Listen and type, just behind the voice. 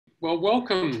Well,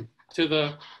 welcome to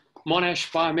the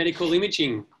Monash Biomedical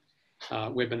Imaging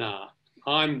webinar.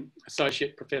 I'm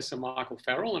Associate Professor Michael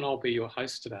Farrell and I'll be your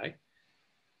host today.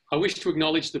 I wish to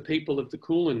acknowledge the people of the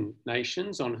Kulin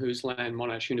Nations on whose land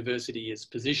Monash University is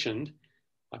positioned.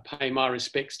 I pay my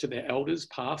respects to their elders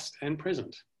past and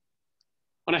present.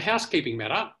 On a housekeeping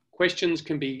matter, questions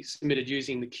can be submitted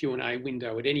using the Q&A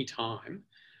window at any time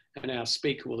and our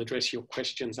speaker will address your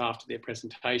questions after their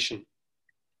presentation.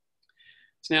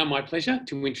 It's now my pleasure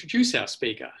to introduce our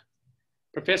speaker.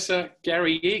 Professor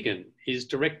Gary Egan is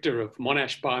Director of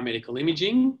Monash Biomedical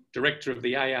Imaging, Director of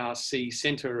the ARC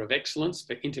Centre of Excellence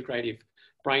for Integrative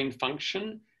Brain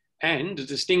Function, and a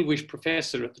Distinguished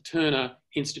Professor at the Turner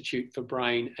Institute for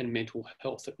Brain and Mental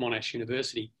Health at Monash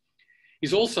University.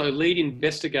 He's also Lead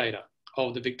Investigator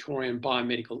of the Victorian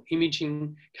Biomedical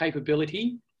Imaging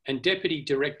Capability and Deputy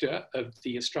Director of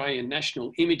the Australian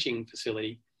National Imaging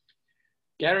Facility.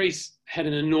 Gary's had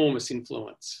an enormous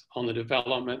influence on the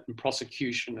development and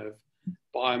prosecution of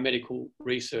biomedical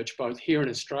research, both here in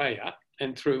Australia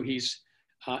and through his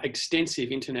extensive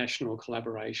international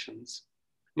collaborations.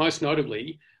 Most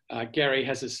notably, Gary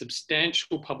has a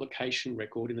substantial publication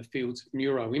record in the fields of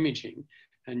neuroimaging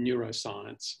and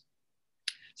neuroscience.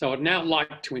 So I'd now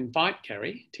like to invite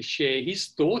Gary to share his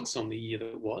thoughts on the year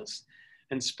that was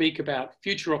and speak about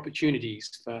future opportunities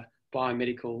for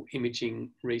biomedical imaging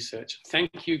research.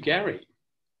 Thank you, Gary.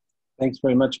 Thanks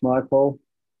very much, Michael.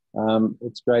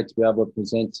 It's great to be able to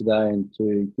present today and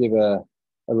to give a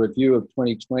review of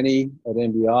 2020 at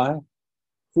MBI.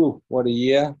 Whew, what a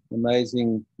year,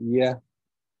 amazing year.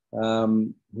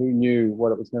 Who knew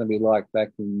what it was going to be like back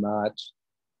in March?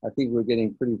 I think we're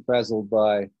getting pretty frazzled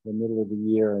by the middle of the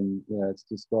year and it's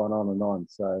just gone on and on.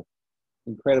 So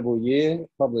incredible year,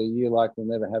 probably a year like we'll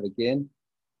never have again.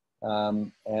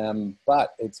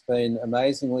 But it's been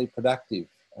amazingly productive,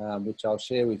 which I'll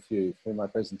share with you through my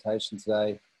presentation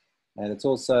today. And it's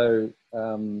also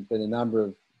been a number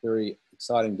of very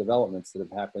exciting developments that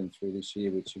have happened through this year,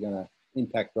 which are going to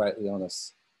impact greatly on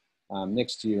us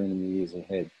next year and in the years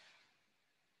ahead.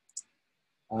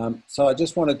 So I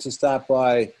just wanted to start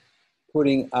by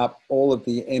putting up all of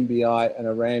the MBI and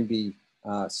Arambi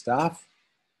staff.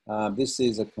 This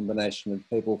is a combination of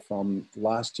people from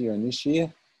last year and this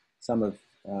year. Some of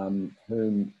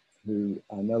whom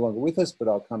are no longer with us, but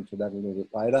I'll come to that a little bit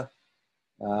later.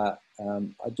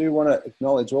 I do want to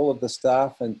acknowledge all of the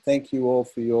staff and thank you all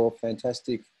for your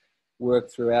fantastic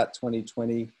work throughout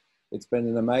 2020. It's been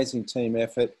an amazing team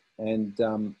effort and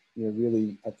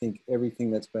really I think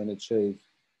everything that's been achieved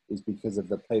is because of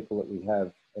the people that we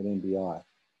have at MBI.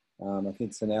 I think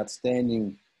it's an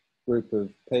outstanding group of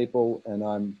people and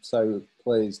I'm so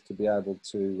pleased to be able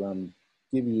to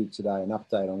give you today an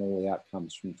update on all the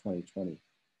outcomes from 2020.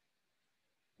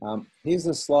 Here's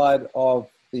a slide of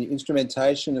the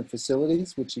instrumentation and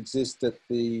facilities which exist at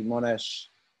the Monash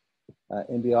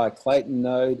MBI Clayton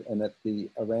node and at the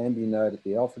Arambi node at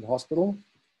the Alfred Hospital.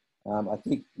 I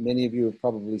think many of you have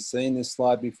probably seen this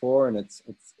slide before and it's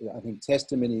I think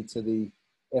testimony to the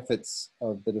efforts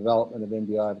of the development of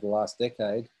MBI over the last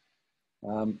decade.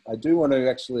 I do want to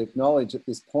actually acknowledge at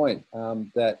this point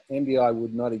that MBI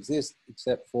would not exist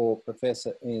except for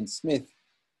Professor Ian Smith,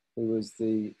 who was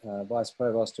the Vice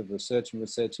Provost of Research and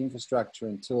Research Infrastructure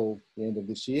until the end of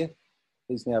this year.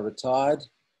 He's now retired.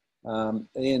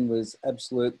 Ian was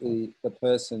absolutely the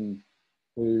person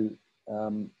who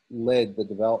led the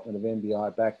development of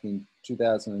MBI back in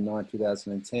 2009,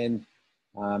 2010.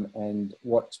 And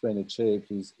what's been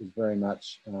achieved is very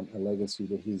much a legacy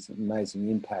to his amazing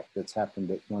impact that's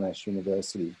happened at Monash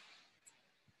University.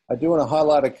 I do want to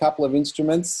highlight a couple of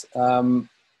instruments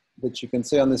that you can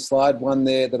see on this slide. One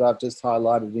there that I've just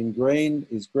highlighted in green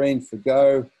is green for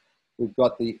go. We've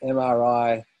got the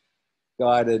MRI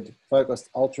guided focused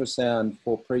ultrasound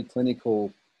for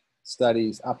preclinical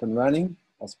studies up and running.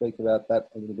 I'll speak about that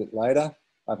a little bit later.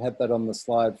 I've had that on the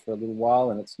slide for a little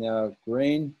while and it's now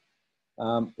green.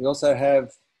 We also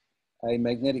have a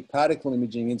magnetic particle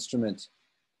imaging instrument,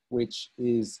 which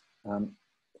is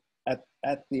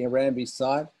at the Arambi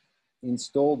site,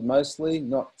 installed mostly,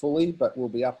 not fully, but will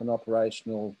be up and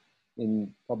operational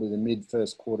in probably the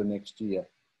mid-first quarter next year.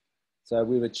 So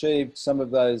we've achieved some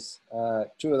of those,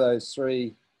 two of those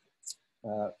three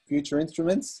future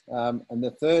instruments. And the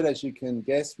third, as you can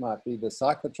guess, might be the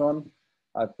cyclotron.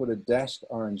 I've put a dashed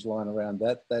orange line around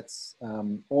that. That's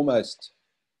almost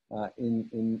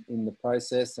in the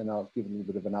process, and I'll give a little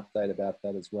bit of an update about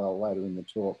that as well later in the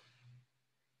talk.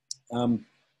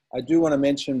 I do want to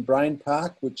mention Brain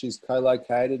Park, which is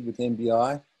co-located with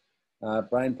MBI.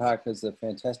 Brain Park is a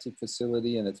fantastic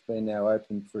facility and it's been now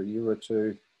open for a year or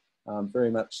two.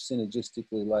 very much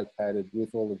synergistically located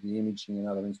with all of the imaging and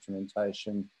other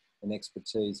instrumentation and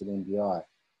expertise at MBI.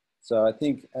 So I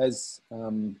think as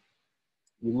you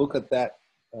look at that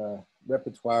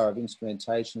repertoire of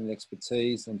instrumentation and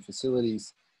expertise and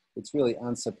facilities, it's really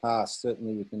unsurpassed,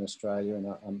 certainly within Australia,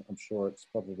 and I'm sure it's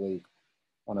probably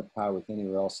on a par with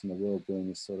anywhere else in the world doing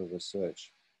this sort of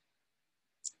research.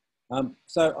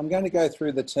 So I'm going to go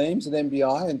through the teams at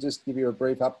MBI and just give you a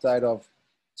brief update of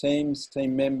teams,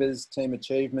 team members, team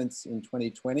achievements in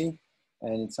 2020,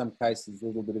 and in some cases a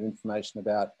little bit of information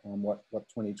about what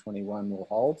 2021 will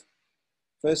hold.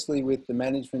 Firstly, with the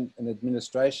management and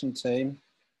administration team,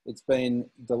 it's been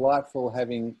delightful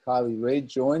having Kylie Reid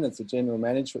join as the general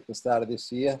manager at the start of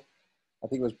this year. I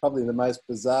think it was probably the most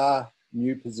bizarre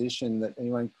new position that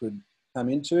anyone could come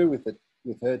into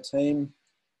with her team.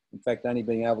 In fact, only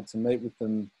being able to meet with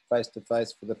them face to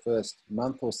face for the first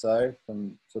month or so,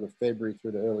 from sort of February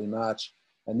through to early March,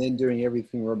 and then doing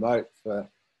everything remote for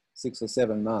 6 or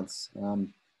 7 months.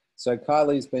 So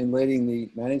Kylie's been leading the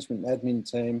management and admin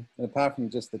team, and apart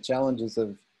from just the challenges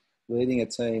of leading a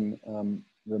team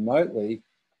remotely,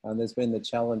 there's been the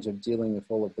challenge of dealing with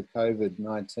all of the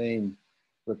COVID-19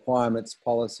 requirements,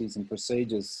 policies and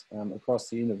procedures across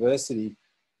the university.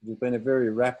 There's been a very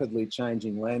rapidly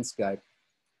changing landscape.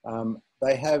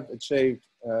 They have achieved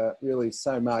really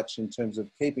so much in terms of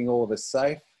keeping all of us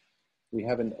safe. We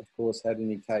haven't, of course, had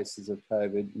any cases of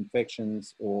COVID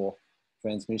infections or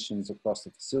transmissions across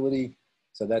the facility,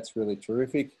 so that's really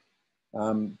terrific.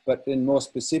 But then more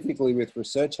specifically with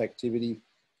research activity,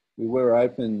 we were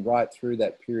open right through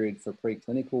that period for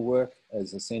preclinical work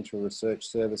as essential research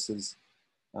services,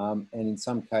 and in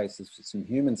some cases for some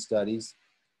human studies,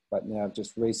 but now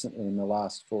just recently in the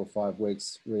last 4 or 5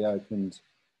 weeks reopened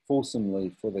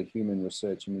fulsomely for the human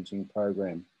research imaging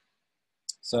program.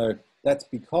 So that's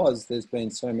because there's been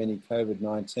so many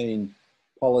COVID-19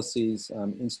 policies,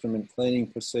 instrument cleaning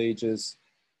procedures,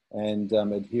 and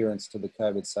adherence to the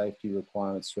COVID safety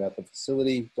requirements throughout the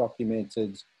facility,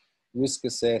 documented, risk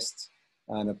assessed,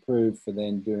 and approved for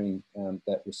then doing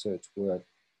that research work.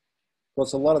 Of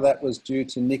course, a lot of that was due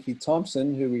to Nikki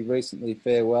Thompson, who we recently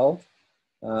farewelled.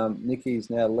 Nikki's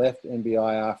now left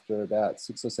MBI after about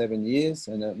 6 or 7 years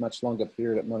and a much longer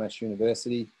period at Monash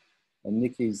University. And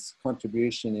Nikki's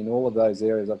contribution in all of those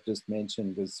areas I've just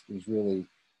mentioned was really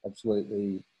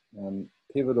absolutely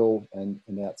pivotal and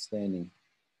outstanding.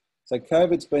 So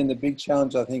COVID's been the big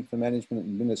challenge, I think, for management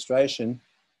and administration.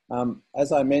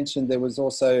 As I mentioned, there was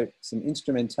also some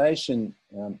instrumentation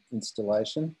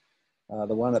installation,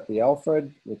 the one at the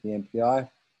Alfred with the MPI,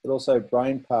 but also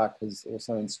Brain Park has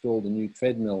also installed a new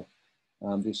treadmill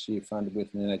this year funded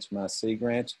with an NHMRC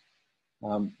grant.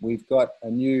 We've got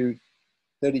a new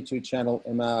 32-channel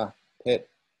MR PET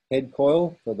head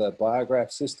coil for the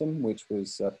Biograph system, which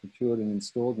was procured and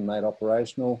installed and made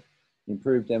operational.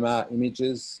 Improved MR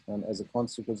images as a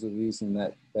consequence of using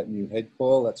that new head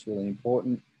coil. That's really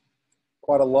important.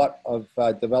 Quite a lot of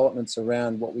developments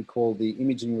around what we call the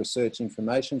Imaging Research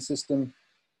Information System.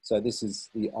 So this is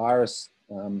the IRIS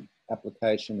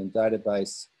application and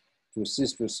database to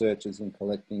assist researchers in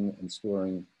collecting and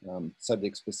storing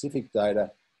subject-specific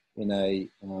data in a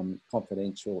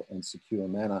confidential and secure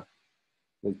manner.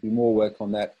 There'll be more work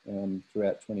on that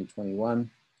throughout 2021.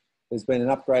 There's been an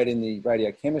upgrade in the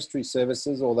radiochemistry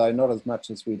services, although not as much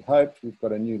as we'd hoped. We've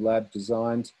got a new lab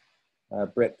designed.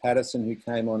 Brett Patterson, who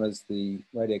came on as the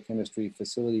radiochemistry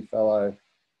facility fellow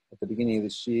at the beginning of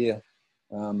this year,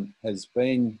 has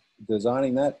been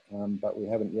designing that, but we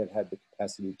haven't yet had the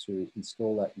capacity to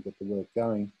install that and get the work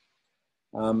going.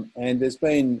 And there's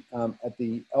been, at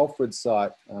the Alfred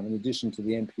site, in addition to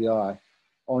the MPI,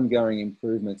 ongoing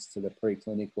improvements to the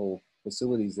preclinical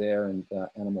facilities there and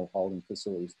animal holding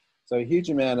facilities. So a huge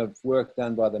amount of work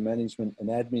done by the management and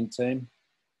admin team,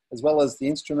 as well as the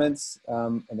instruments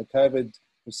and the COVID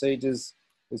procedures.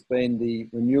 There's been the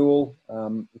renewal,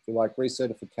 if you like,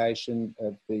 recertification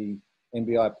of the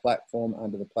MBI platform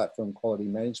under the Platform Quality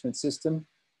Management System.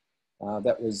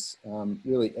 That was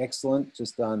really excellent,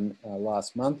 just done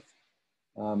last month.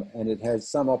 And it has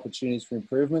some opportunities for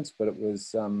improvements, but it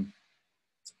was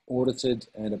audited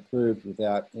and approved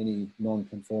without any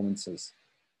non-conformances.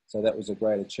 So that was a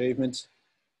great achievement.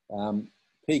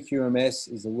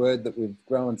 PQMS is a word that we've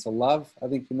grown to love, I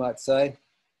think you might say.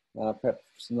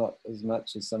 Perhaps not as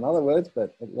much as some other words,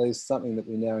 but at least something that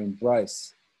we now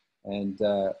embrace. And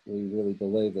we really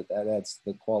believe that that adds to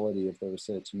the quality of the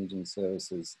research imaging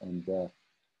services and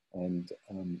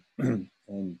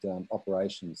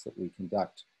operations that we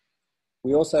conduct.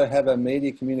 We also have a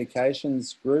media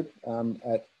communications group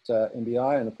at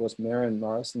MBI, and of course Merrin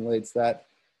Morrison leads that.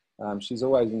 She's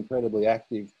always incredibly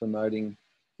active, promoting,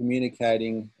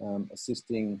 communicating,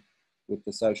 assisting with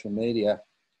the social media.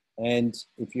 And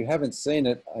if you haven't seen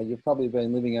it, you've probably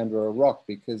been living under a rock,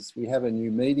 because we have a new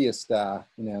media star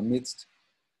in our midst,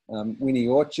 Winnie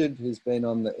Orchard, who's been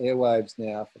on the airwaves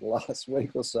now for the last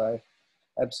week or so.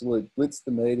 Absolute blitz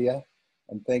the media.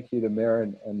 And thank you to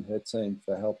Merrin and her team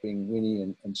for helping Winnie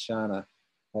and Shana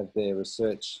have their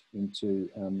research into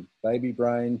baby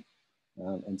brain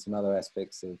and some other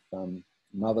aspects of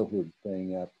motherhood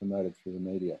being promoted through the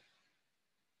media.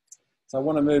 So I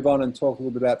want to move on and talk a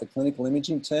little bit about the clinical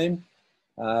imaging team,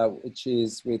 which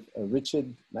is with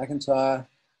Richard McIntyre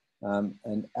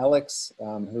and Alex,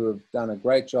 who have done a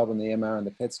great job on the MR and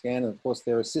the PET scan. And of course,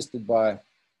 they're assisted by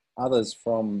others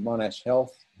from Monash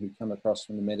Health who come across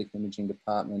from the medical imaging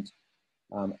department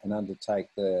and undertake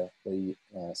the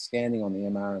scanning on the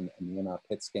MR and the MR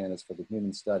PET scanners for the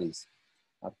human studies.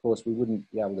 Of course, we wouldn't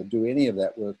be able to do any of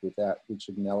that work without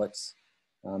Richard and Alex.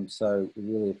 So we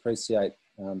really appreciate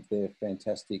their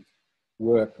fantastic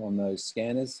work on those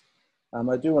scanners.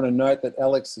 I do want to note that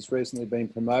Alex has recently been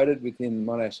promoted within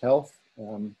Monash Health,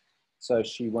 so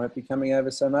she won't be coming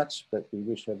over so much, but we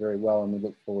wish her very well, and we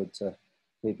look forward to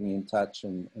keeping in touch,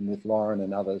 and with Lauren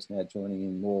and others now joining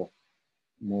in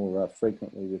more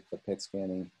frequently with the PET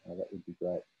scanning. That would be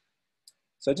great.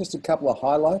 So just a couple of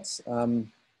highlights.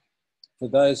 For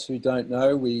those who don't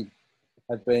know, we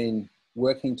have been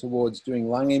working towards doing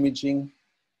lung imaging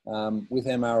with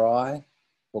MRI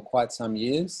for quite some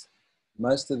years.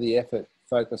 Most of the effort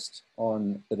focused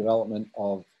on the development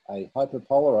of a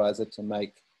hyperpolarizer to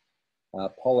make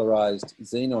polarized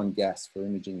xenon gas for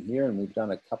imaging here, and we've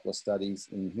done a couple of studies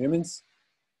in humans,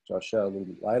 which I'll show a little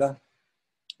bit later.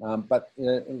 But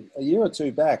a year or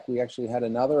two back, we actually had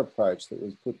another approach that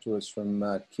was put to us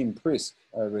from Kim Prisk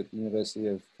over at the University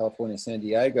of California, San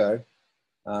Diego,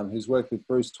 who's worked with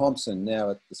Bruce Thompson now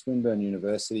at the Swinburne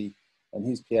University, and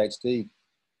his PhD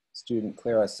student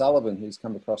Claire O'Sullivan, who's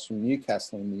come across from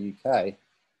Newcastle in the UK.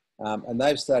 And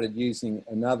they've started using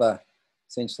another,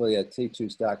 essentially a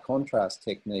T2 star contrast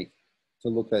technique to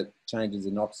look at changes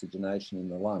in oxygenation in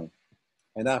the lung.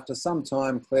 And after some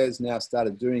time, Claire's now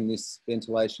started doing this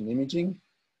ventilation imaging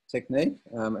technique.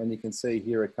 And you can see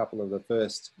here a couple of the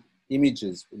first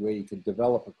images where you could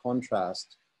develop a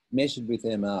contrast measured with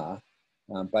MR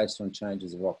based on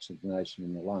changes of oxygenation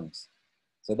in the lungs.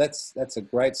 So that's a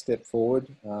great step forward.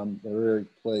 We're very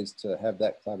pleased to have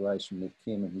that collaboration with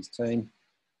Kim and his team.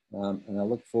 And I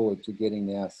look forward to getting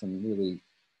now some really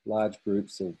large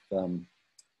groups of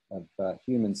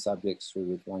human subjects through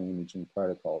with lung imaging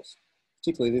protocols,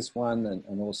 particularly this one,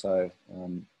 and also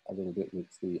a little bit with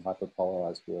the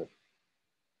hyperpolarized work.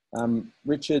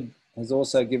 Richard has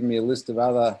also given me a list of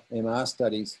other MR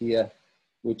studies here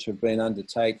which have been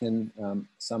undertaken,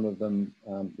 some of them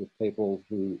with people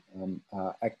who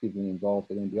are actively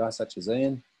involved in MBI, such as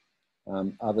Ian,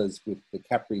 others with the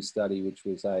Capri study, which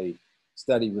was a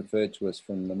study referred to us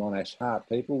from the Monash Heart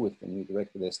people, with the new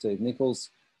director there, Steve Nichols,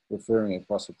 referring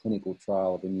across a clinical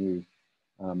trial of a new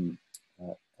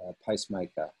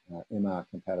pacemaker,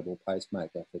 MR-compatible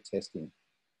pacemaker for testing.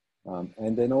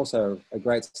 And then also a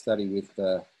great study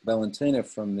with Valentina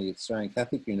from the Australian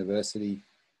Catholic University,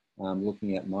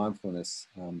 looking at mindfulness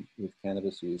with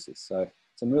cannabis users. So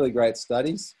some really great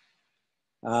studies.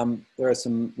 There are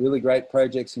some really great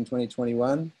projects in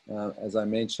 2021. As I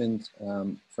mentioned,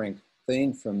 Frank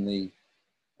Thien from the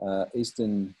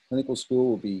Eastern Clinical School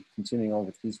will be continuing on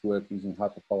with his work using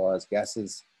hyperpolarized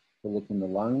gases to look in the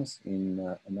lungs in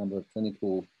a number of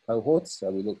clinical cohorts.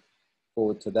 So we look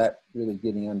forward to that really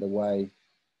getting underway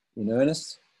in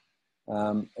earnest.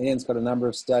 Ian's got a number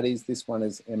of studies. This one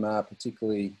is MR,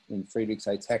 particularly in Friedreich's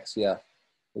ataxia,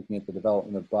 looking at the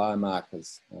development of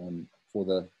biomarkers for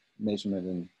the measurement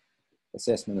and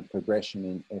assessment of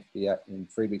progression in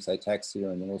Friedreich's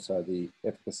ataxia, and then also the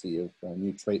efficacy of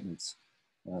new treatments,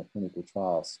 clinical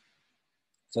trials.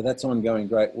 So that's ongoing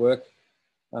great work.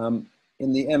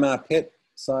 In the MR PET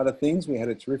side of things, we had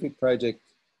a terrific project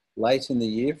late in the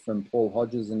year from Paul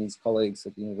Hodges and his colleagues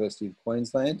at the University of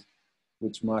Queensland,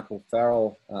 which Michael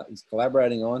Farrell is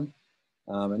collaborating on.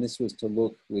 And this was to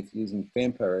look with using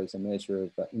FEMPA as a measure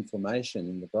of inflammation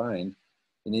in the brain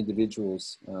in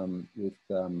individuals with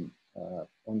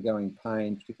ongoing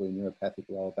pain, particularly neuropathic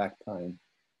lower back pain.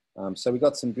 So we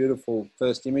got some beautiful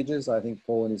first images. I think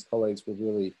Paul and his colleagues were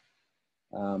really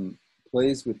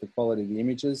pleased with the quality of the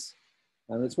images.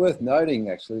 And it's worth noting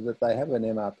actually that they have an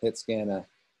MR PET scanner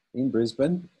in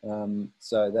Brisbane.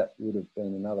 So that would have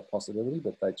been another possibility,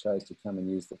 but they chose to come and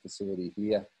use the facility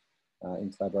here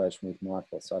in collaboration with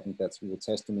Michael. So I think that's a real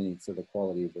testimony to the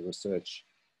quality of the research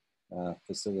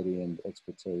facility and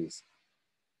expertise.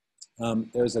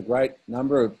 There is a great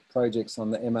number of projects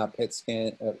on the MR PET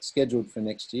scan scheduled for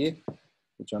next year,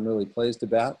 which I'm really pleased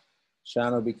about.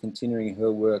 Shana will be continuing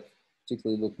her work,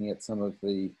 particularly looking at some of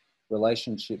the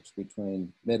relationships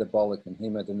between metabolic and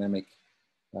hemodynamic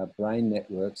brain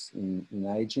networks in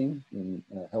aging, in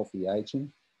healthy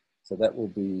aging. So that will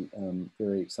be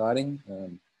very exciting.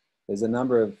 There's a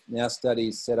number of now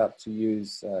studies set up to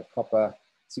use copper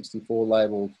 64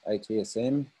 labeled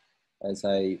ATSM as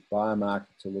a biomarker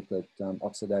to look at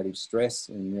oxidative stress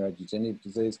in neurodegenerative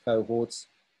disease cohorts,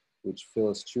 which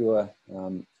Phyllis Chua,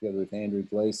 together with Andrew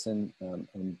Gleason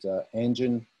and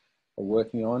Anjan, are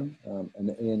working on.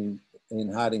 And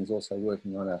Ian Harding's also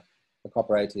working on a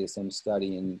copper ATSM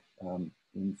study in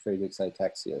Friedreich's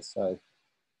ataxia. So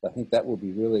I think that will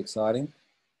be really exciting.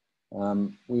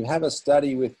 We have a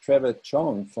study with Trevor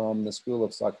Chong from the School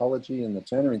of Psychology and the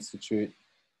Turner Institute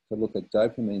to look at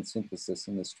dopamine synthesis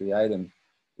in the striatum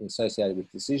associated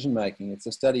with decision making. It's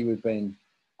a study we've been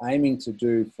aiming to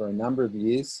do for a number of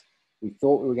years. We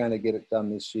thought we were going to get it done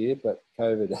this year, but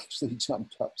COVID actually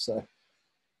jumped up. So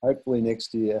hopefully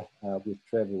next year with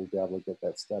Trevor, we'll be able to get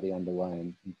that study underway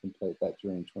and complete that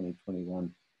during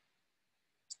 2021.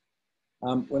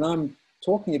 When I'm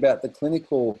talking about the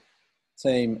clinical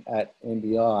team at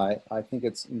MBI, I think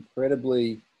it's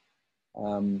incredibly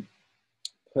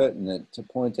pertinent to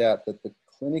point out that the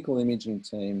clinical imaging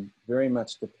team very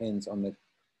much depends on the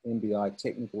MBI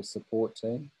technical support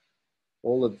team.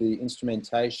 All of the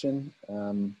instrumentation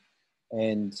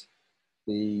and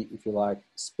the, if you like,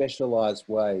 specialised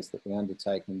ways that we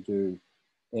undertake and do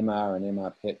MR and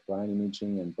MR PET brain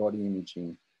imaging and body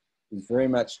imaging is very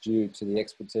much due to the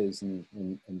expertise and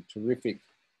terrific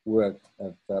work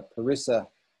of Parissa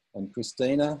and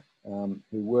Christina, who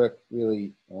work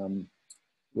really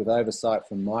with oversight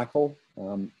from Michael,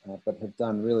 but have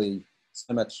done really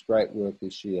so much great work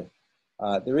this year.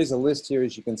 There is a list here,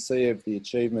 as you can see, of the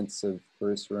achievements of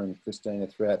Parissa and Christina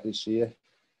throughout this year.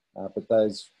 But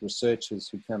those researchers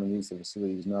who come and use the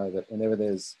facilities know that whenever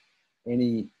there's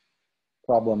any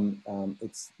problem,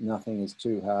 nothing is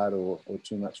too hard or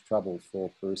too much trouble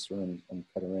for Parissa and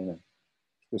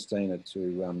Christina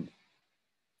to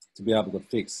be able to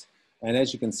fix. And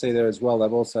as you can see there as well,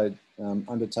 they've also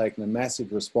undertaken a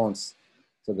massive response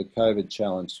to the COVID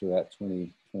challenge throughout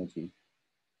 2020.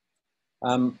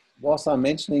 Whilst I'm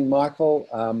mentioning Michael,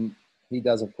 he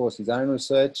does, of course, his own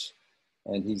research,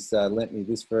 and he's lent me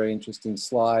this very interesting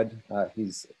slide.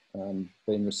 He's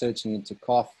been researching into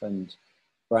cough and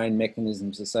brain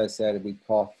mechanisms associated with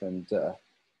cough and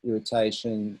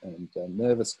irritation and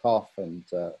nervous cough and,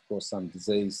 of course, some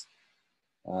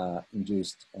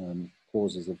disease-induced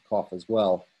causes of cough as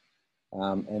well.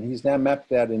 And he's now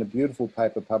mapped out in a beautiful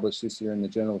paper published this year in the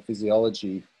Journal of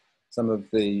Physiology some of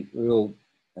the real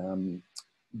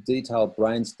detailed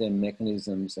brainstem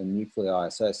mechanisms and nuclei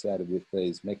associated with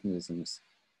these mechanisms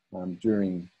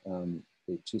during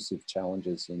the tussive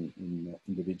challenges in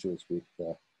individuals with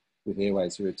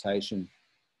airways irritation.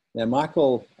 Now,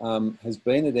 Michael has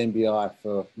been at MBI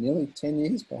for nearly 10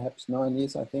 years, perhaps 9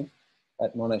 years, I think,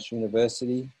 at Monash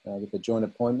University with a joint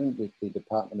appointment with the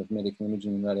Department of Medical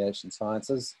Imaging and Radiation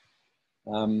Sciences.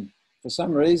 For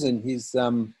some reason, he's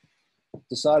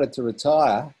decided to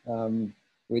retire,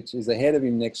 which is ahead of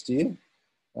him next year.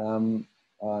 I'm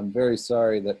very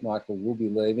sorry that Michael will be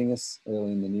leaving us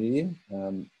early in the new year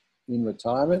in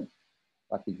retirement.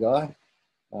 Lucky guy.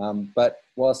 But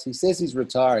whilst he says he's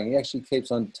retiring, he actually keeps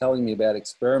on telling me about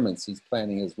experiments he's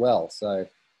planning as well. So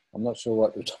I'm not sure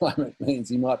what retirement means.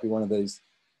 He might be one of these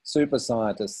super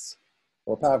scientists,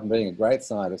 or apart from being a great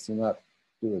scientist, he might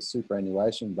do a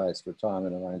superannuation-based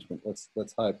retirement arrangement.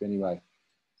 Let's hope anyway.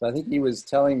 So I think he was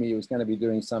telling me he was going to be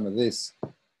doing some of this,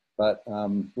 but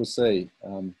we'll see.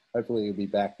 Hopefully he'll be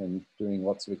back and doing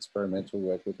lots of experimental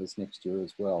work with us next year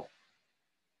as well.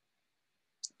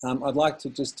 I'd like to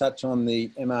just touch on the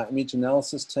MR image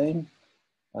analysis team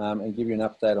and give you an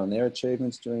update on their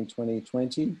achievements during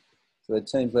 2020. So the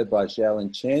team's led by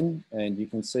Xiaolin Chen, and you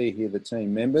can see here the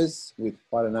team members with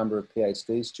quite a number of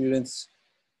PhD students.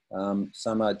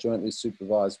 Some are jointly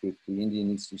supervised with the Indian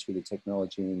Institute of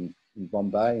Technology in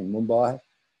Bombay, in Mumbai,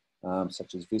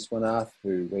 such as Viswanath,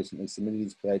 who recently submitted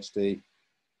his PhD.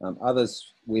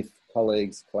 Others with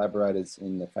colleagues, collaborators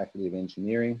in the Faculty of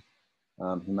Engineering,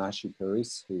 Himashi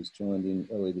Paris, who's joined in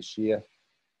early this year,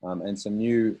 and some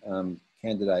new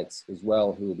candidates as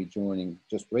well who will be joining,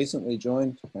 just recently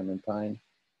joined, Cameron Payne,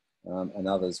 and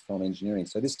others from engineering.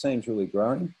 So this team's really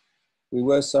growing. We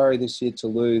were sorry this year to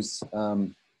lose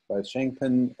both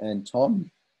Shengpen and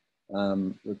Tom,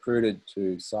 recruited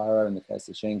to CSIRO in the case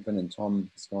of Shengpen, and Tom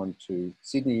has gone to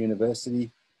Sydney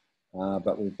University.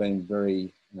 But we've been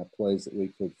very pleased that we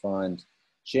could find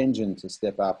Shenzhen to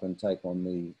step up and take on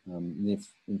the NIF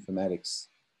informatics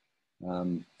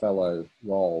fellow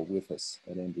role with us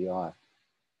at NBI.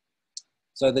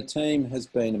 So the team has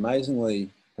been amazingly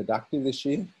productive this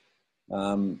year.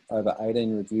 Over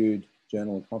 18 reviewed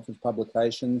journal and conference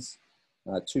publications,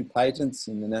 2 patents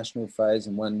in the national phase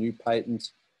and 1 new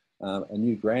patent, a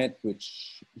new grant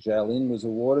which Xiaolin was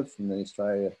awarded from the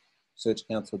Australia Research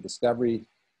Council Discovery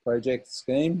Project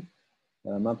scheme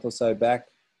a month or so back,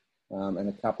 and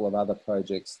a couple of other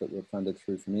projects that were funded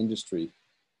through from industry.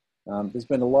 There's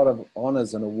been a lot of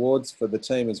honours and awards for the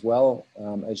team as well,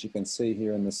 as you can see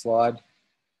here in the slide,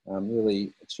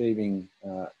 really achieving,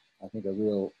 I think, a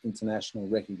real international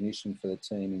recognition for the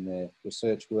team in their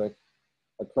research work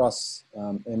across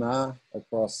MR,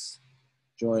 across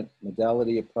joint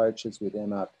modality approaches with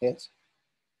MR PET,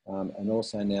 and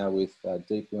also now with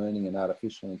deep learning and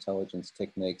artificial intelligence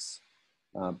techniques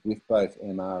with both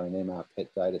MR and MR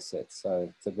PET data sets. So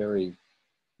it's a very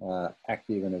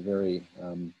active and a very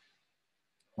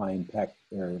high impact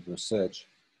area of research.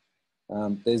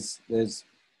 There's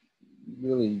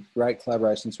really great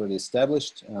collaborations already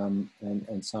established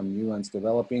and some new ones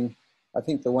developing. I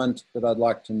think the one that I'd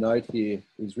like to note here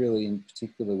is really in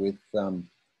particular with the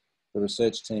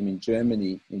research team in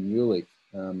Germany, in Jülich,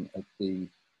 at the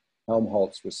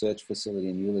Helmholtz Research Facility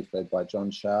in Jülich, led by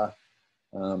John Shah.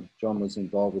 John was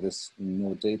involved with us in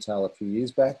more detail a few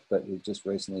years back, but we've just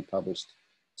recently published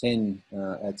our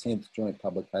 10th joint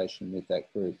publication with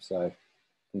that group. So I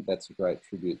think that's a great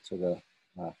tribute to the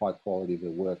high quality of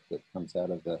the work that comes out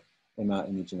of the MR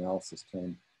image analysis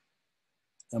team.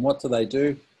 And what do they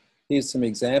do? Here's some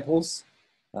examples.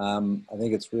 I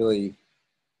think it's really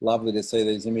lovely to see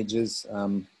these images.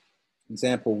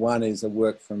 Example 1 is a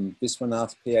work from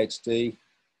Viswanath's PhD,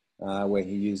 where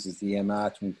he uses the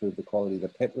MR to improve the quality of the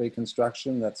PET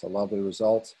reconstruction. That's a lovely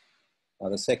result.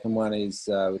 The second one is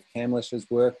with Kamlish's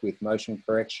work with motion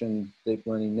correction deep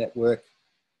learning network.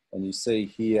 And you see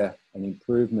here an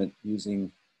improvement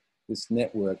using this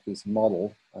network, this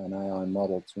model, an AI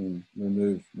model, to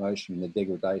remove motion, the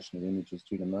degradation of images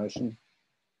due to motion.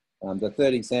 The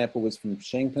third example was from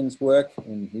Shengpen's work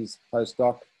in his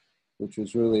postdoc, which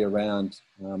was really around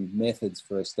methods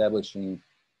for establishing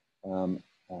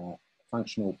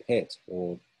functional PET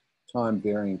or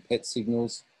time-varying PET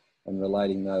signals and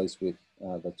relating those with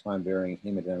the time-varying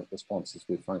hemodynamic responses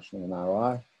with functional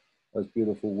MRI. That was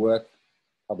beautiful work,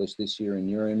 published this year in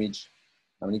Neuroimage.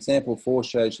 An example 4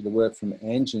 shows you the work from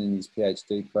Anjan in his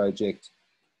PhD project,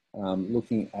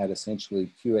 looking at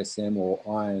essentially QSM or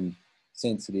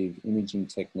iron-sensitive imaging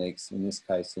techniques, in this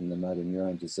case in the motor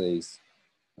neurone disease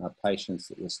patients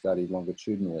that were studied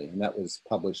longitudinally, and that was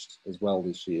published as well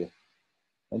this year.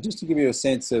 And just to give you a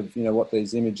sense of what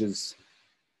these images,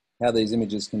 how these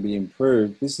images can be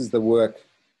improved, this is the work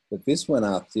that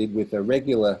Viswanath did with a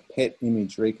regular PET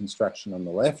image reconstruction on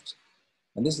the left.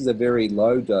 And this is a very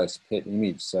low dose PET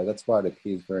image, so that's why it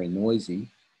appears very noisy.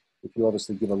 If you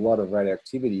obviously give a lot of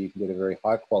radioactivity, you can get a very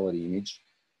high quality image.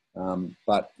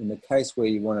 But in the case where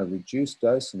you want to reduce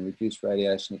dose and reduce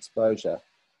radiation exposure,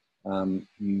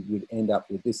 you would end up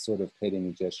with this sort of PET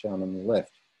image as shown on the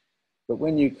left. But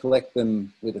when you collect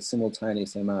them with a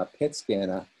simultaneous MR PET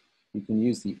scanner, you can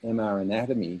use the MR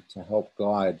anatomy to help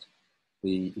guide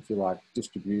the, if you like,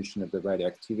 distribution of the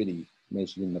radioactivity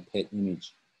measured in the PET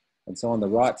image. And so on the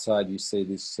right side, you see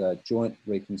this joint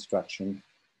reconstruction,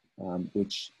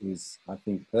 which is, I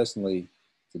think personally,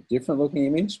 it's a different looking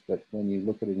image, but when you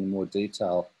look at it in more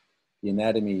detail, the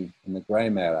anatomy and the grey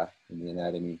matter in the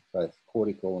anatomy, both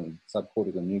cortical and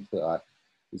subcortical nuclei,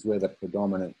 is where the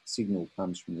predominant signal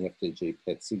comes from the FDG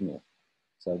PET signal.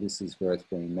 So this is where it's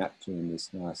being mapped to in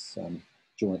this nice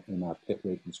joint MR PET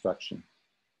reconstruction.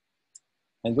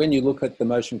 And when you look at the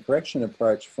motion correction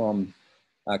approach from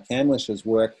Kamlish's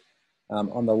work,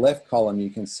 on the left column, you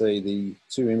can see the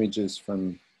 2 images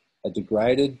from a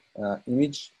degraded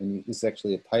image, and this is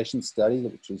actually a patient study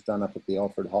which was done up at the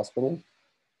Alfred Hospital.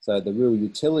 So the real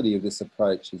utility of this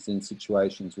approach is in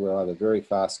situations where either very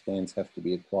fast scans have to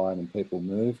be applied and people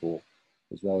move, or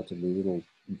there's relatively little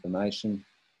information,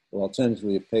 or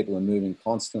alternatively if people are moving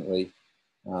constantly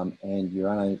and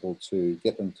you're unable to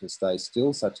get them to stay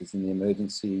still, such as in the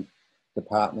emergency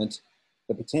department.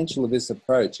 The potential of this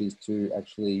approach is to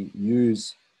actually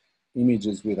use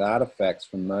images with artifacts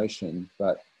from motion,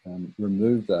 but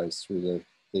remove those through the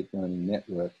deep learning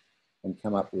network and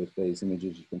come up with these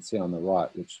images you can see on the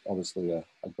right, which obviously are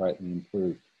greatly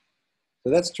improved. So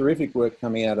that's terrific work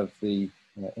coming out of the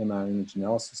MR image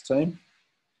analysis team.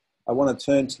 I want to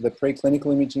turn to the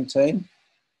preclinical imaging team.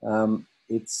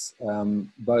 It's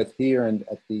both here and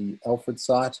at the Alfred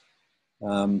site.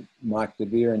 Mike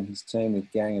DeVere and his team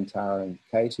with Gang and Tara and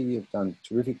Katie have done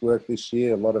terrific work this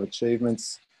year, a lot of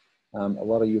achievements, a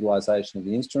lot of utilisation of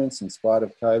the instruments in spite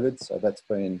of COVID, so that's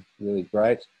been really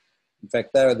great. In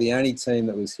fact, they were the only team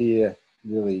that was here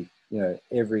really,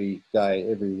 every day,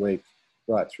 every week,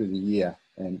 right through the year,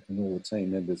 and all the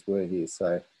team members were here,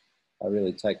 so I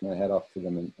really take my hat off to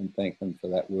them and thank them for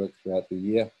that work throughout the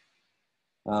year.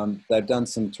 They've done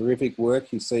some terrific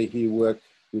work. You see here work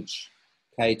which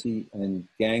Katie and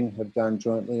Gang have done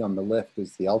jointly. On the left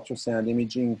is the ultrasound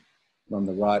imaging, and on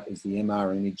the right is the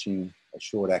MR imaging, a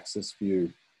short axis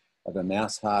view of a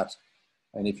mouse heart.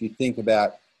 And if you think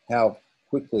about how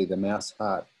quickly the mouse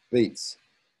heart beats,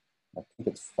 I think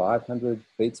it's 500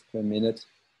 beats per minute.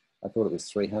 I thought it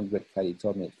was 300, but Katie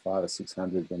told me it's 500 or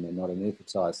 600 when they're not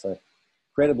anaesthetised. So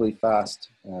incredibly fast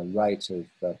rate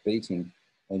of beating,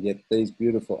 and yet these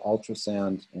beautiful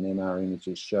ultrasound and MR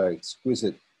images show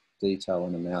exquisite detail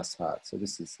on a mouse heart. So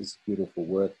this is beautiful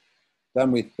work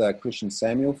done with Christian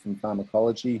Samuel from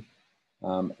pharmacology,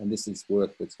 and this is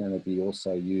work that's going to be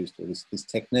also used, or this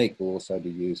technique will also be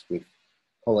used with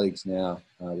colleagues now,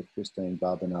 with Christine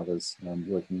Bubb and others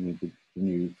working with the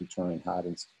new Victorian Heart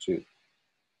Institute.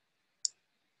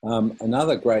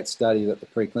 Another great study that the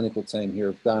preclinical team here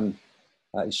have done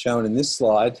is shown in this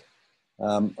slide.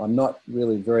 I'm not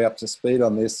really very up to speed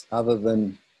on this, other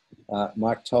than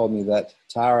Mike told me that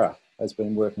Tara has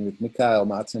been working with Mikhail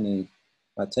Martino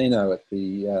at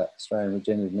the Australian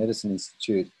Regenerative Medicine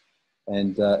Institute,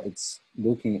 and it's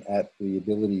looking at the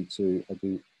ability to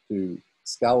do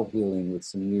skull healing with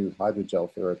some new hydrogel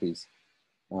therapies,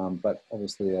 but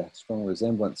obviously a strong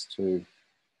resemblance to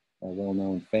a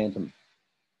well-known phantom.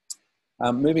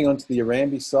 Moving on to the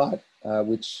Arambi site,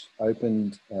 which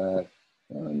opened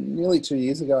nearly 2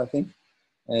 years ago, I think,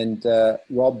 and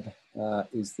Rob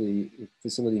is the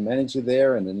facility manager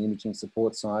there and an imaging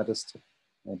support scientist.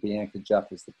 Bianca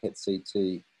Jupp is the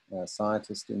PET-CT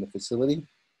scientist in the facility.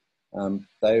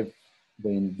 They've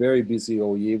been very busy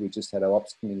all year. We just had our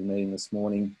ops committee meeting this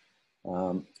morning.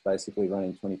 It's basically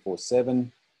running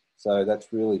 24/7, so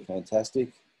that's really fantastic.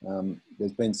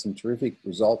 There's been some terrific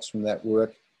results from that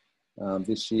work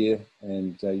this year,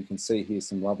 and you can see here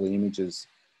some lovely images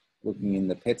looking in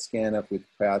the PET scanner with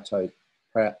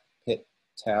PET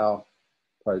tau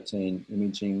protein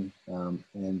imaging,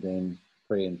 and then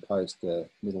pre and post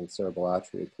middle cerebral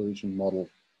artery occlusion model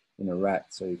in a rat.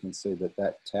 So you can see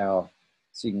that tau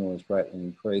signal is greatly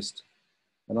increased.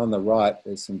 And on the right,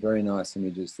 there's some very nice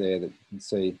images there that you can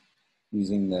see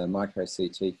using the micro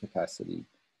CT capacity.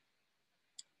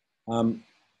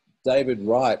 David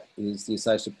Wright is the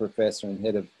Associate Professor and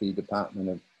Head of the Department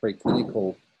of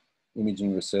Preclinical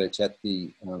Imaging Research at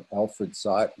the Alfred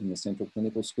site in the Central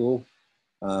Clinical School.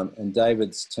 And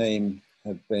David's team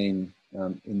have been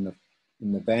in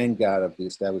the vanguard of the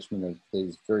establishment of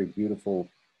these very beautiful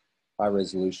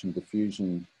high-resolution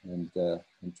diffusion and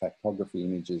tractography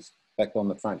images, back on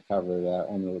the front cover of our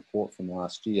annual report from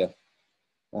last year.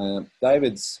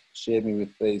 David's shared me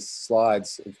with these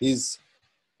slides of his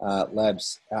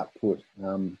lab's output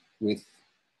with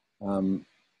a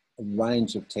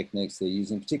range of techniques they're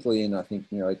using, particularly in, I think,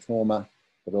 neurotrauma,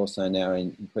 but also now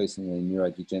in increasingly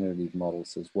neurodegenerative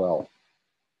models as well.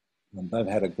 They've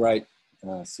had a great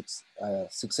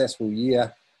successful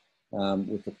year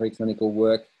with the preclinical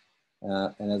work.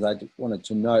 And as I wanted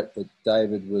to note that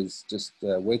David was just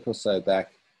a week or so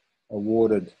back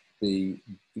awarded the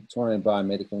Victorian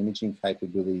Biomedical Imaging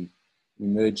Capability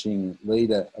Emerging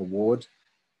Leader Award,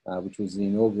 which was the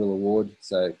inaugural award.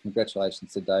 So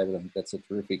congratulations to David. I think that's a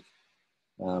terrific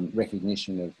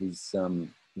recognition of his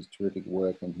terrific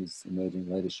work and his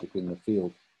emerging leadership in the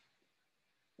field.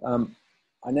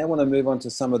 I now want to move on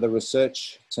to some of the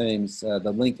research teams,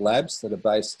 the Link Labs that are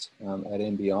based at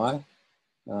MBI.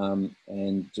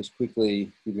 And just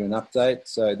quickly give you an update.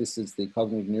 So this is the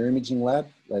Cognitive Neuroimaging Lab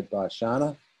led by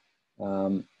Shana,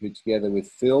 who together with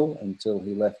Phil, until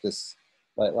he left us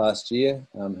late last year,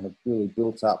 have really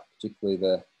built up particularly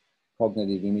the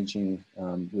cognitive imaging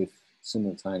with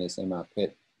simultaneous MR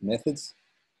PET methods.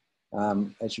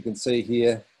 As you can see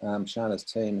here, Shana's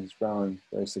team has grown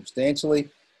very substantially,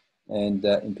 and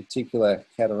in particular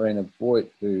Katarina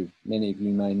Voigt, who many of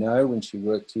you may know when she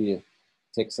worked here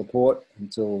tech support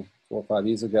until 4 or 5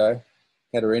 years ago.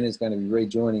 Katarina is going to be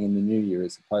rejoining in the new year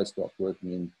as a postdoc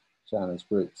working in Shana's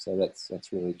group, so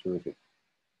that's really terrific.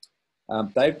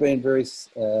 They've been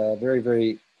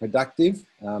very productive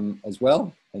as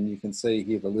well, and you can see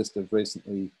here the list of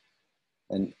recently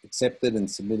accepted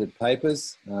and submitted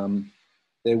papers.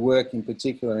 their work in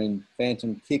particular in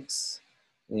phantom kicks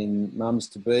in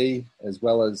mums-to-be, as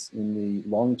well as in the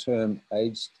long-term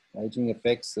aging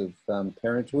effects of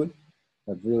parenthood,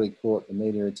 have really caught the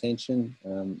media attention,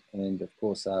 and of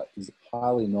course is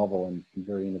highly novel and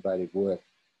very innovative work.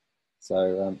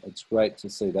 So it's great to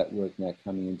see that work now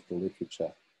coming into the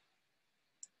literature.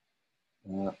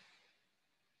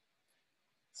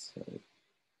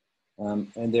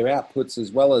 And their outputs,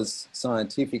 as well as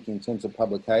scientific in terms of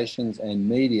publications and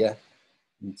media,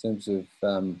 in terms of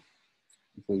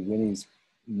Winnie's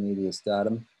media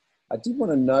stardom. I did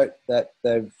want to note that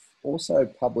they've also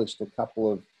published a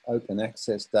couple of open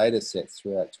access data sets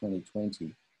throughout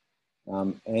 2020.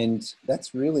 And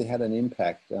that's really had an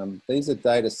impact. These are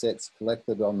data sets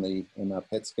collected on the MR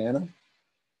PET scanner,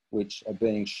 which are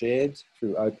being shared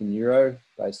through Open Neuro,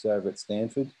 based over at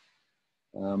Stanford.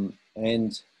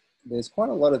 And there's quite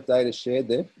a lot of data shared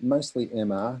there, mostly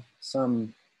MR,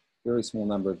 some very small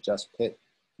number of just PET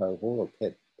cohort or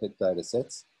PET data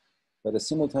sets. But a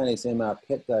simultaneous MR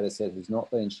PET data set has not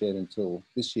been shared until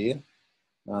this year.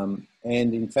 And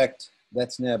in fact,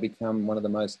 that's now become one of the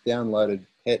most downloaded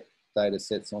PET data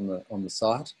sets on the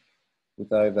site,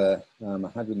 with over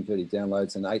 130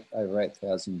 downloads and over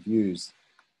 8,000 views.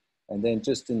 And then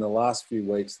just in the last few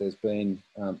weeks, there's been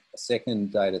a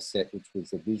second data set, which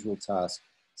was a visual task,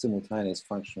 simultaneous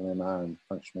functional MR and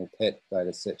functional PET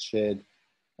data set shared,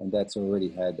 and that's already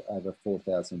had over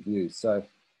 4,000 views. So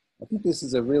I think this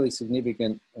is a really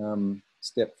significant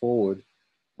step forward,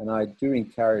 and I do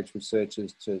encourage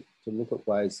researchers to look at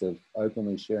ways of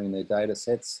openly sharing their data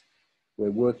sets.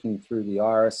 We're working through the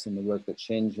IRIS and the work that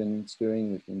Shenzhen's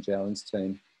doing with Jiaolin's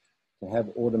team to have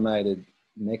automated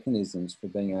mechanisms for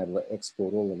being able to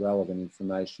export all the relevant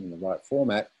information in the right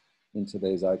format into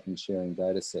these open sharing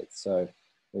data sets. So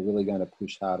we're really going to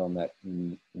push hard on that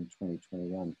in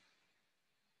 2021.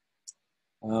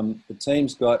 The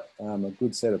team's got a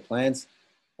good set of plans,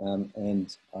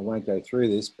 and I won't go through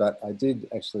this, but I did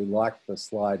actually like the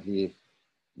slide here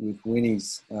with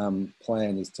Winnie's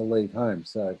plan is to leave home.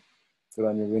 So good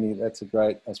on you, Winnie. That's a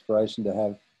great aspiration to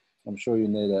have. I'm sure you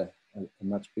need a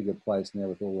much bigger place now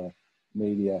with all the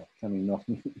media coming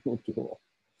knocking at your door.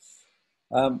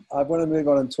 I want to move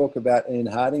on and talk about Ian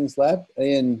Harding's lab.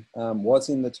 Ian was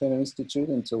in the Turner Institute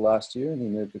until last year, and he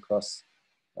moved across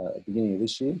at the beginning of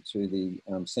this year to the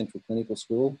Central Clinical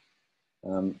School.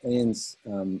 Ian's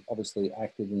obviously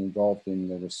active and involved in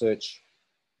the research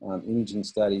imaging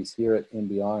studies here at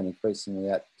MBI and increasingly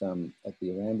at the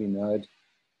Arambi node.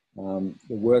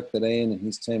 The work that Ian and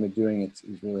his team are doing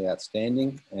is really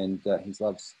outstanding, and he's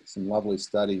loves some lovely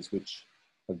studies which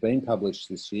have been published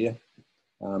this year,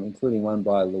 including one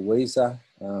by Louisa,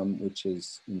 which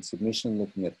is in submission,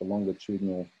 looking at the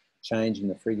longitudinal change in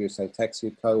the Friedreich's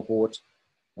ataxia cohort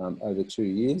over 2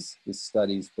 years. This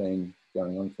study's been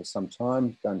going on for some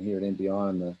time, done here at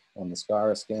MBI on the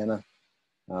SCARA scanner,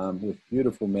 with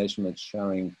beautiful measurements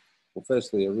showing, well,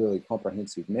 firstly, a really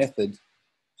comprehensive method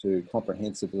to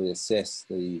comprehensively assess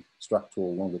the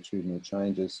structural longitudinal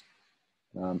changes,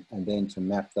 and then to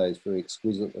map those very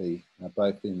exquisitely,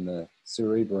 both in the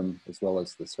cerebrum as well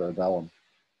as the cerebellum.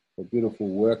 The beautiful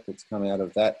work that's come out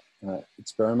of that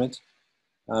experiment.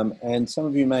 And some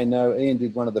of you may know, Ian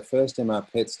did one of the first MR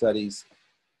PET studies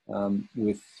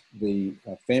with the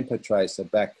FEMPA tracer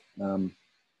back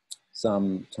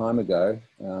some time ago,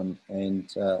 and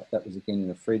that was again in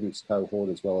the Friedreich's cohort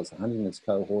as well as the Huntington's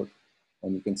cohort.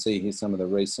 And you can see here some of the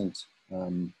recent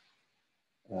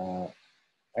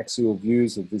axial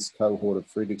views of this cohort of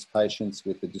Friedreich's patients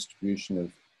with the distribution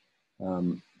of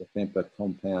the FEMPA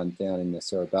compound down in the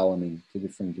cerebellum to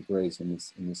different degrees in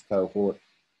this cohort.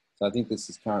 So I think this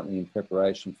is currently in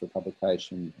preparation for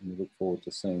publication, and we look forward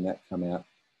to seeing that come out.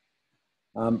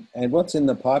 And what's in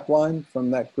the pipeline from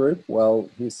that group? Well,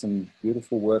 here's some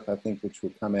beautiful work, I think, which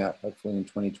will come out hopefully in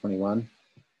 2021.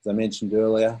 As I mentioned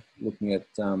earlier, looking at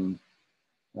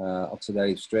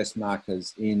oxidative stress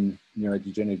markers in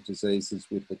neurodegenerative diseases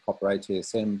with the copper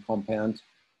ATSM compound.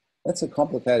 That's a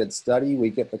complicated study.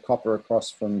 We get the copper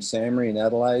across from SAMRI in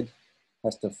Adelaide,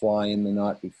 has to fly in the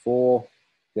night before,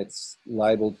 gets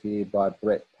labelled here by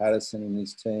Brett Patterson and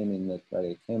his team in the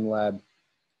radiochem lab,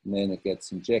 and then it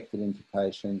gets injected into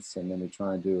patients, and then we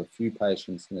try and do a few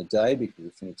patients in a day because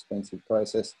it's an expensive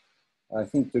process. I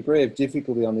think the degree of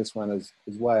difficulty on this one is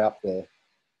way up there.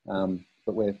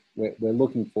 But we're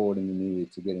looking forward in the new year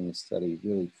to getting this study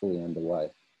really fully underway.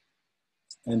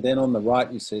 And then on the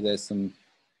right, you see there's some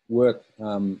work.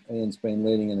 Ian's been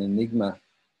leading an Enigma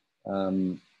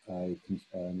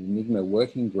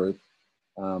working group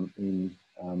in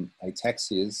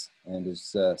ataxias, and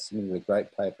has submitted a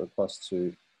great paper across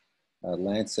to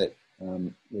Lancet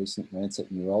recent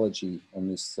Lancet Neurology on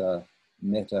this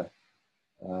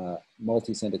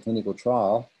multi-center clinical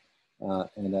trial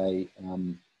and a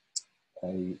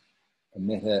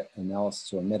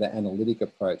meta-analysis or a meta-analytic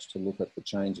approach to look at the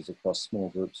changes across small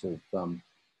groups of,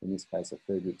 in this case, a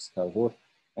Friedrich's cohort.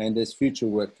 And there's future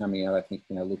work coming out, I think,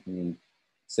 now looking in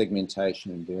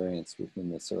segmentation and variance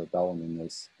within the cerebellum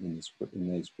in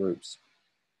these groups.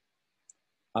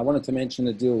 I wanted to mention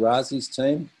Adil Razi's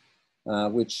team,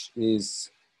 which is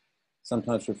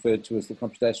sometimes referred to as the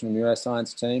computational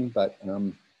neuroscience team, but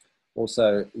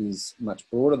also is much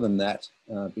broader than that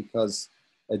because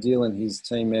Adil and his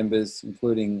team members,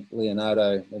 including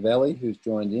Leonardo Novelli, who's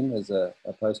joined in as a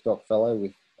postdoc fellow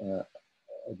with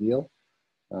Adil,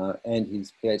 and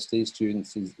his PhD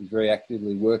students, is very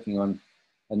actively working on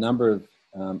a number of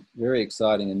very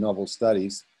exciting and novel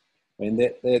studies. I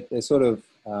mean, they're sort of,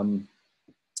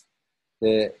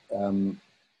 their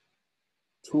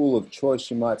tool of choice,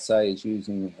 you might say, is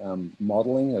using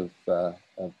modeling of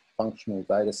functional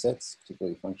data sets,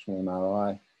 particularly functional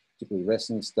MRI, particularly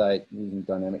resting state, using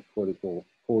dynamic cortical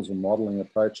causal modeling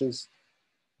approaches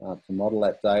to model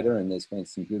that data. And there's been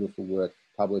some beautiful work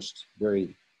published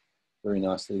very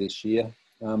nicely this year.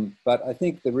 But I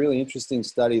think the really interesting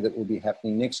study that will be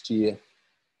happening next year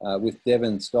with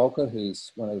Devon Stolker,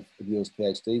 who's one of Adil's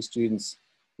PhD students,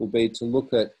 will be to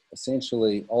look at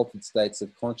essentially altered states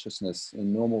of consciousness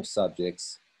in normal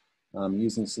subjects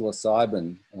using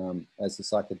psilocybin as a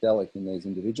psychedelic in these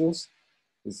individuals.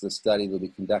 This is a study that will be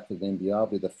conducted at MBI. It'll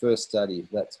be the first study of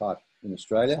that type in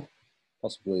Australia,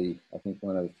 possibly, I think,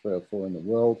 one of 3 or 4 in the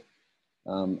world.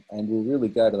 And we'll really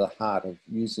go to the heart of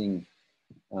using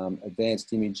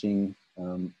advanced imaging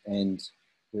and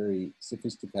very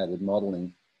sophisticated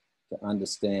modeling to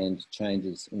understand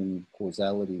changes in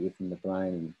causality within the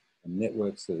brain and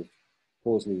networks of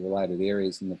causally related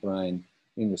areas in the brain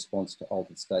in response to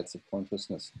altered states of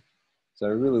consciousness. So I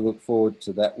really look forward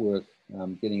to that work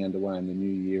getting underway in the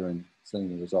new year and seeing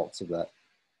the results of that.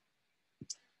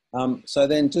 So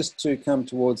then, just to come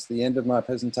towards the end of my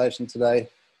presentation today,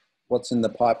 what's in the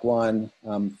pipeline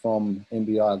from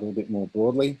MBI a little bit more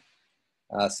broadly.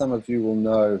 Some of you will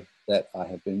know that I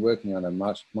have been working on a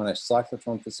Monash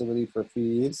cyclotron facility for a few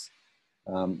years.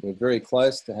 We're very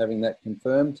close to having that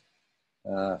confirmed.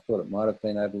 I thought it might have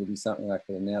been able to be something I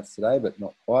could announce today, but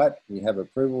not quite. We have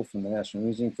approval from the National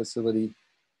Imaging Facility,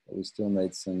 but we still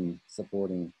need some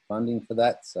supporting funding for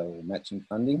that, so we're matching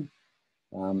funding.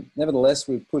 Nevertheless,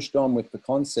 we've pushed on with the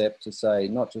concept to say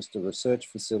not just a research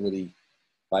facility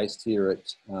based here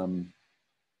at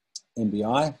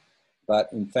MBI,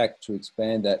 but in fact to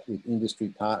expand that with industry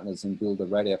partners and build a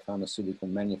radiopharmaceutical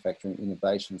manufacturing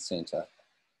innovation centre.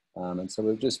 And so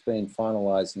we've just been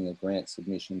finalising a grant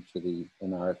submission to the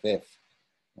NRFF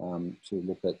to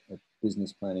look at a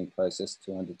business planning process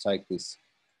to undertake this.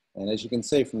 And as you can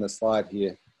see from the slide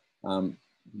here,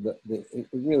 it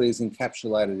really is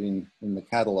encapsulated in the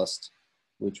catalyst,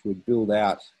 which would build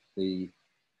out the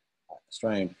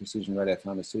Australian Precision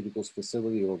Radiopharmaceuticals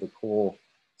facility, or the core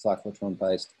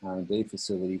cyclotron-based R&D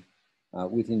facility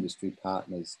with industry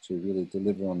partners to really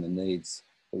deliver on the needs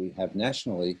that we have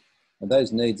nationally. And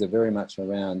those needs are very much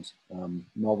around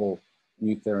novel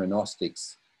new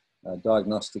theranostics,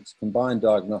 diagnostics, combined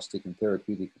diagnostic and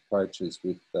therapeutic approaches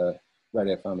with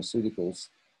radiopharmaceuticals,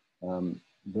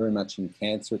 very much in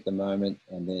cancer at the moment,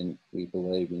 and then we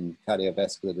believe in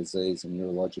cardiovascular disease and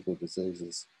neurological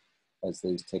diseases as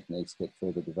these techniques get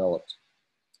further developed.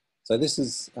 So this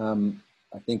is,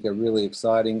 I think, a really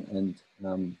exciting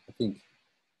and I think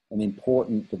an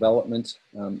important development.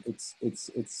 It's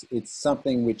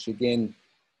something which, again,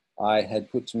 I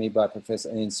had put to me by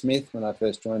Professor Ian Smith when I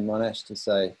first joined Monash, to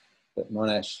say that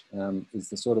Monash is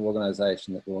the sort of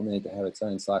organisation that will need to have its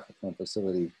own cyclotron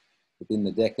facility within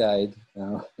the decade.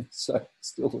 So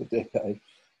still a decade.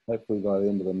 Hopefully by the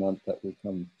end of the month that will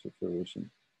come to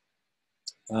fruition.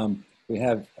 We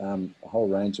have a whole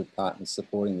range of partners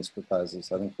supporting this proposal,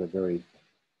 so I think we've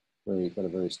got a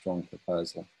very strong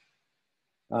proposal.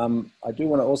 I do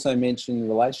want to also mention in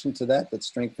relation to that,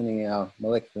 strengthening our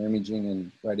molecular imaging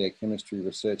and radiochemistry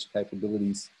research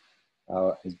capabilities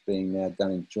is being now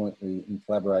done jointly in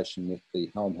collaboration with the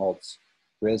Helmholtz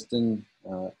Dresden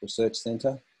Research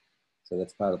Centre. So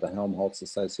that's part of the Helmholtz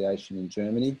Association in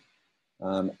Germany.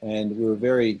 And we were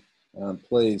very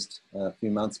pleased a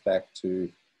few months back to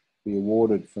be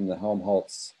awarded from the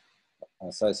Helmholtz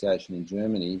Association in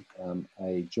Germany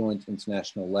a joint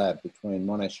international lab between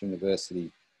Monash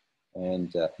University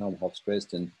and Helmholtz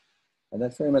Dresden. And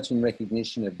that's very much in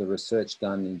recognition of the research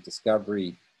done in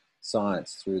discovery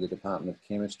science through the Department of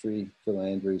Chemistry, Phil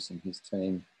Andrews and his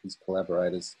team, his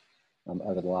collaborators,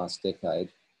 over the last decade.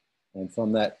 And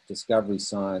from that discovery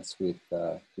science with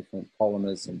different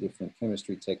polymers and different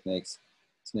chemistry techniques,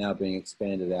 it's now being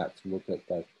expanded out to look at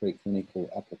both preclinical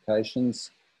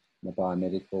applications, the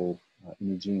biomedical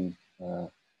imaging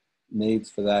needs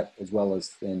for that, as well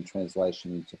as then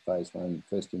translation into phase 1,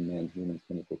 first-in-man human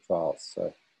clinical trials.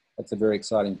 So that's a very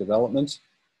exciting development.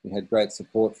 We had great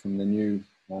support from the new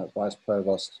Vice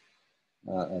Provost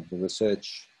of the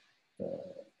research,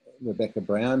 Rebecca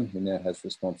Brown, who now has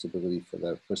responsibility for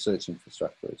the research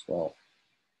infrastructure as well.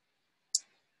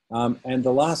 And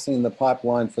the last thing in the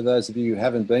pipeline, for those of you who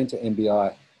haven't been to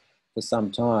MBI for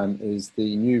some time, is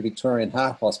the new Victorian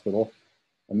Heart Hospital,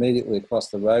 immediately across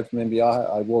the road from MBI.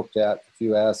 I walked out a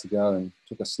few hours ago and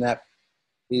took a snap.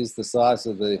 Here's the size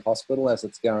of the hospital as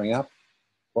it's going up.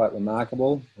 Quite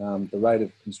remarkable. The rate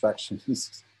of construction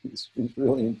is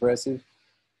really impressive.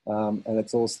 And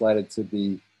it's all slated to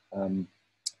be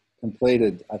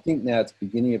completed. I think now it's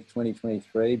beginning of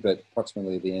 2023, but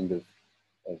approximately the end of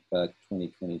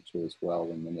 2022 as well,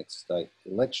 when the next state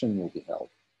election will be held.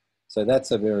 So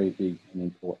that's a very big and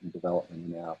important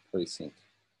development in our precinct.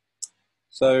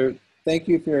 So thank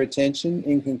you for your attention.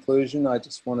 In conclusion, I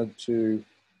just wanted to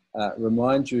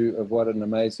remind you of what an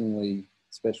amazingly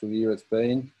special year it's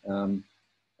been, and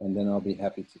then I'll be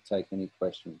happy to take any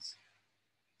questions.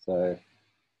 So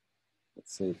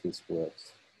let's see if this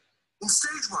works. In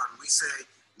stage 1, we say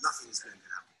nothing's going to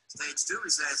happen. Stage 2, we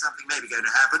say something may be going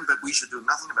to happen, but we should do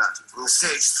nothing about it. In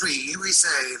stage 3, we say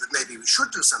that maybe we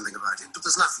should do something about it, but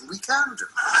there's nothing we can do.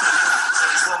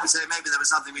 Stage 4, we say maybe there was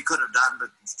something we could have done, but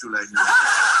it's too late now.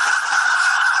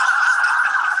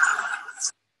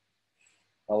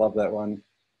 I love that one.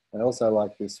 I also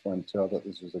like this one too. I thought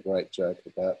this was a great joke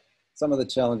about some of the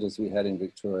challenges we had in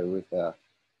Victoria with our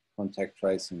contact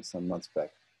tracing some months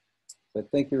back. So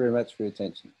thank you very much for your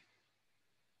attention.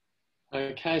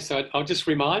 Okay, so I'll just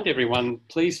remind everyone,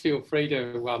 please feel free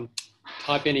to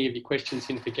type any of your questions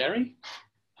in for Gary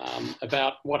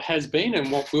about what has been and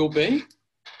what will be.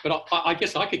 But I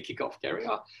guess I could kick off, Gary.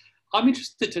 I'm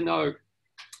interested to know,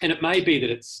 and it may be that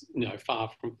it's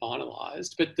far from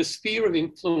finalised, but the sphere of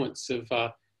influence of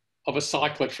a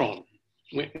cyclotron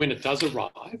when it does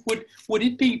arrive, would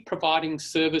it be providing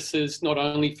services not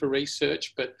only for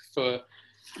research but for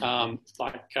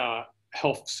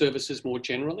health services more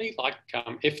generally, like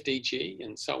FDG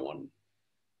and so on,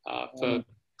 for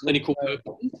clinical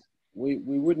purposes? We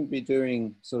wouldn't be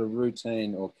doing sort of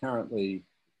routine or currently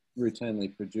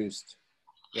routinely produced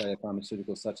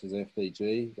radiopharmaceuticals such as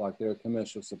FDG. Like, there are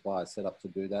commercial suppliers set up to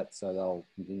do that, so they'll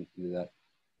continue to do that.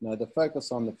 No, the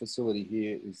focus on the facility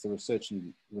here is the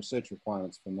research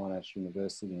requirements for Monash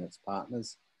University and its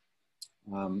partners,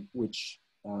 which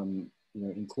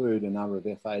include a number of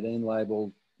F18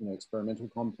 labelled experimental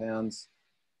compounds,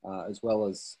 as well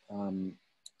as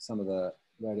some of the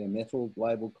radiometal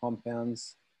labelled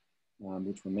compounds,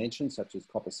 which were mentioned, such as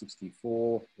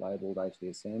copper-64 labelled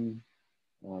ATSM.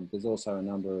 There's also a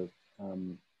number of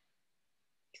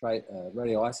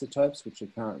radioisotopes, which are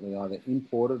currently either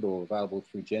imported or available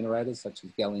through generators, such as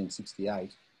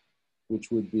gallium-68, which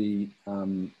would be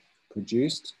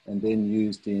produced and then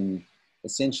used in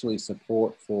essentially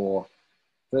support for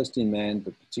first-in-man,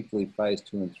 but particularly phase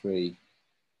 2 and 3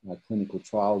 clinical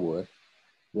trial work,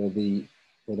 where the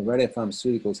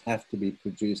radiopharmaceuticals have to be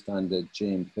produced under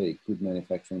GMP, good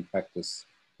manufacturing practice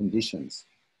conditions.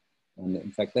 And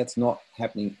in fact, that's not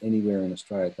happening anywhere in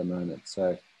Australia at the moment.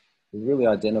 So we really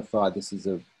identified this as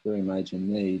a very major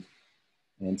need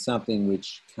and something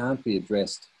which can't be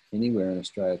addressed anywhere in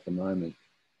Australia at the moment.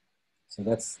 So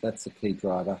that's a key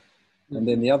driver. And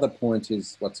then the other point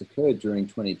is what's occurred during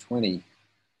 2020.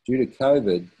 Due to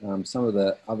COVID, some of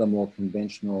the other more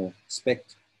conventional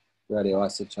SPECT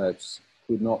radioisotopes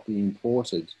could not be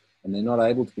imported, and they're not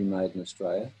able to be made in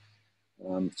Australia.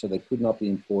 So they could not be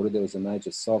imported. There was a major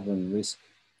sovereign risk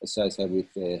associated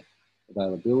with their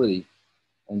availability.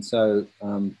 And so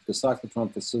the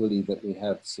cyclotron facility that we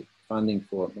have funding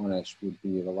for at Monash would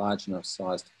be of a large enough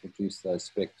size to produce those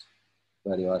SPECT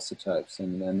radioisotopes.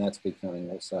 And that's becoming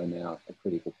also now a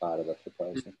critical part of the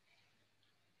proposal.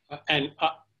 And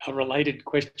a related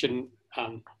question,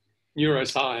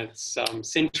 neuroscience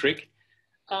centric,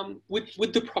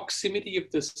 would the proximity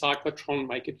of the cyclotron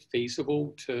make it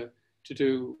feasible to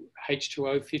do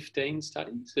H2O15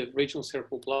 studies of regional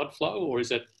cerebral blood flow, or is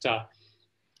that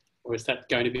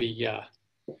going to be?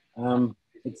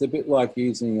 It's a bit like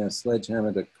using a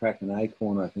sledgehammer to crack an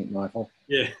acorn, I think, Michael.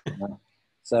 Yeah.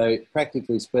 So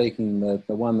practically speaking,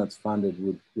 the one that's funded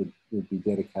would be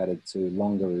dedicated to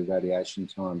longer irradiation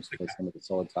times for some of the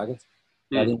solid targets.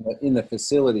 But in the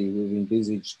facility, we've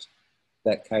envisaged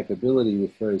that capability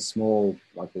with very small,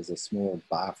 like there's a small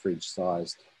bar fridge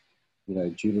sized, you know,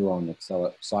 deuteron,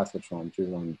 cyclotron,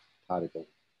 deuteron particle,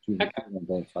 deuteron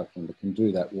being cyclotron that can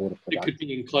do that water production. It could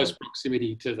be in close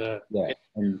proximity to the... Yeah,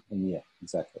 and yeah,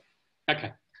 exactly.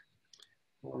 Okay.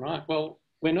 All right. Well,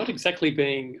 we're not exactly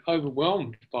being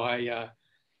overwhelmed by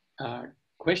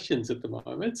questions at the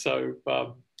moment. So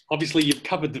obviously you've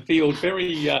covered the field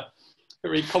very,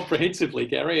 very comprehensively,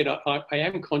 Gary, and I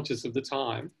am conscious of the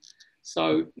time.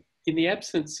 So in the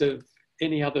absence of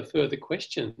any other further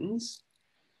questions,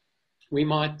 we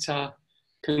might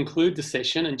conclude the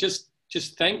session and just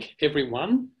thank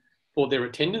everyone for their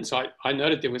attendance. I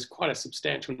noted there was quite a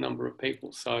substantial number of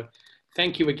people. So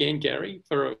thank you again, Gary,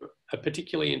 for a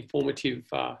particularly informative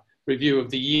review of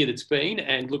the year that's been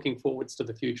and looking forwards to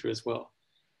the future as well.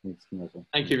 Thanks, Michael.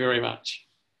 Thank you very much.